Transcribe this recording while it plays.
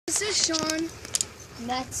This is Sean.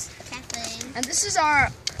 That's Kathleen. And this is our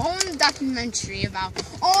own documentary about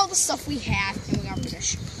all the stuff we have, and we are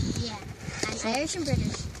British. Yeah, I'm Irish and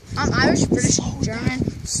British. I'm Irish, British, German,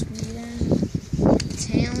 Sweden,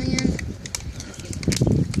 Italian.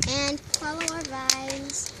 And follow our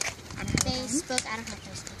vines. Facebook. I don't have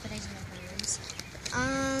Facebook, but I do have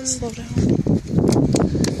vines. Slow down.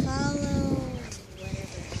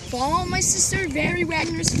 Follow my sister Mary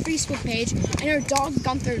Wagner's Facebook page, and her dog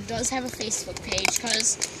Gunther does have a Facebook page,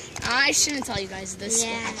 because I shouldn't tell you guys this.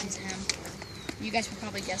 Yeah. What happened to him. You guys would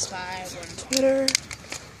probably guess why. Twitter.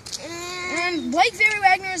 And like Mary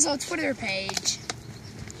Wagner's Twitter page.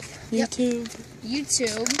 YouTube.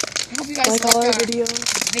 YouTube. I hope you guys Like all our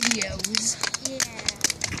videos.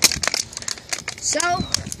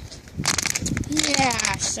 Yeah.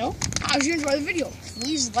 So, how did you enjoy the video?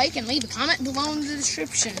 Please like and leave a comment below in the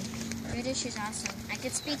description. British is awesome. I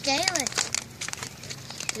could speak Gaelic.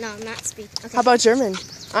 No, not speak. Okay. How about German?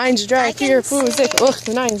 Eins, drei, vier, fünf, sechs, acht,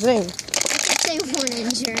 nine, 10. I can say one in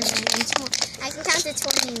German. I can count to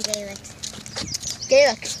 20 in Gaelic.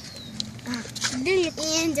 Gaelic.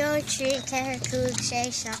 Ian do tree carrot cook shay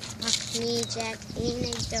shop me jack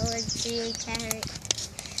Ian do tree carrot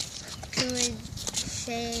cook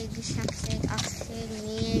shag shop shag off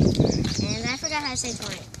me and I forgot how to say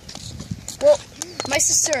 20. Well, my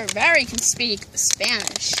sister Mary can speak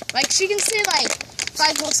Spanish. Like, she can say like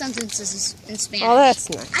 5 whole sentences in Spanish. Oh, that's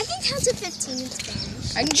nice. I can count to 15 in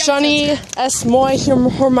Spanish. I can count Shani to 10. es muy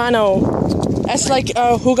hermano. Es like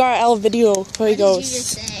jugar el video What did you juegos. just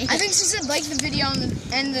say? I think she said like the video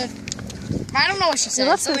and the I don't know what she said.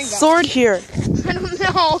 What's the Something about- sword here? I don't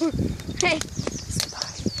know. Hey.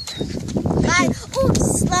 Bye. Oh,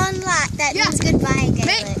 slunlat. That Yeah. means goodbye in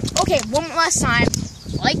Gaelic. Okay, one last time.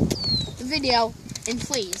 Like the video, and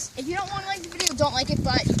please, if you don't want to like the video, don't like it,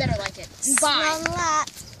 but you better like it. Bye.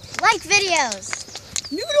 Slunlat. Like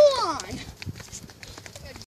videos. Noodle on.